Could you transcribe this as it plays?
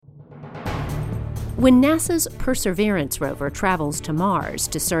When NASA's Perseverance rover travels to Mars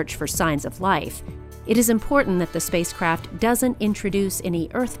to search for signs of life, it is important that the spacecraft doesn't introduce any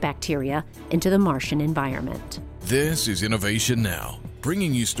Earth bacteria into the Martian environment. This is Innovation Now,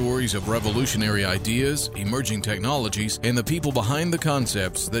 bringing you stories of revolutionary ideas, emerging technologies, and the people behind the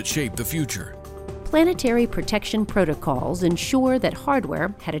concepts that shape the future. Planetary protection protocols ensure that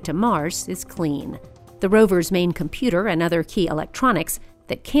hardware headed to Mars is clean. The rover's main computer and other key electronics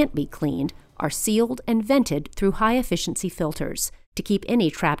that can't be cleaned are sealed and vented through high-efficiency filters to keep any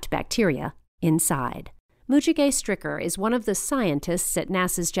trapped bacteria inside. Mujige Stricker is one of the scientists at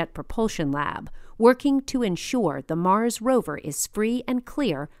NASA's Jet Propulsion Lab, working to ensure the Mars rover is free and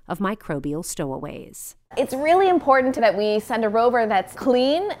clear of microbial stowaways. It's really important that we send a rover that's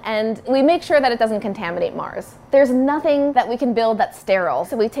clean and we make sure that it doesn't contaminate Mars. There's nothing that we can build that's sterile.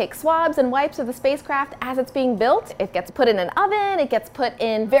 So we take swabs and wipes of the spacecraft as it's being built. It gets put in an oven, it gets put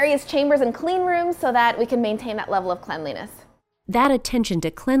in various chambers and clean rooms so that we can maintain that level of cleanliness. That attention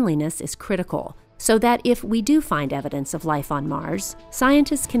to cleanliness is critical, so that if we do find evidence of life on Mars,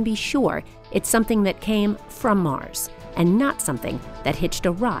 scientists can be sure it's something that came from Mars and not something that hitched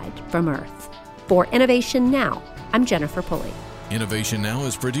a ride from Earth. For Innovation Now, I'm Jennifer Pulley. Innovation Now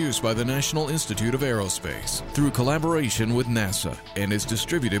is produced by the National Institute of Aerospace through collaboration with NASA and is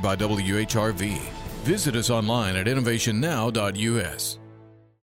distributed by WHRV. Visit us online at innovationnow.us.